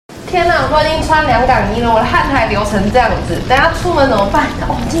天哪，我已经穿2港衣了，我的汗还流成这样子，等下出门怎么办？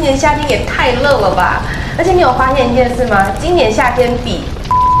哦，今年夏天也太热了吧！而且你有发现一件事吗？今年夏天比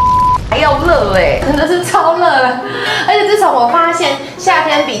还要热真的是超热了。而且自从我发现夏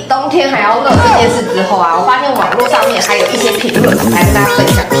天比冬天还要热这件事之后啊，我发现网络上面还有一些评论，来跟大家分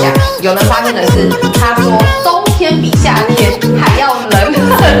享一下。有人发现的是，他说冬天比夏天还要冷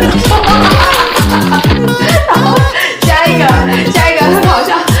很多。然后下一个很好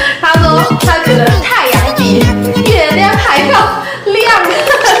笑，他说他觉得太阳比月亮还要亮很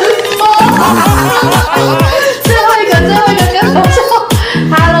多。最后一个更好笑，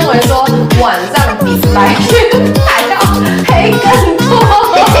他认为说晚上比白天还要黑更多。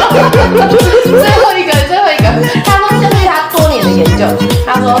最后一个，他说根据他多年的研究，他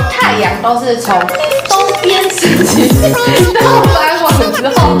说太阳都是从东边升起到傍晚之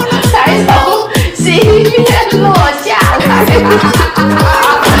后才从西边落下来。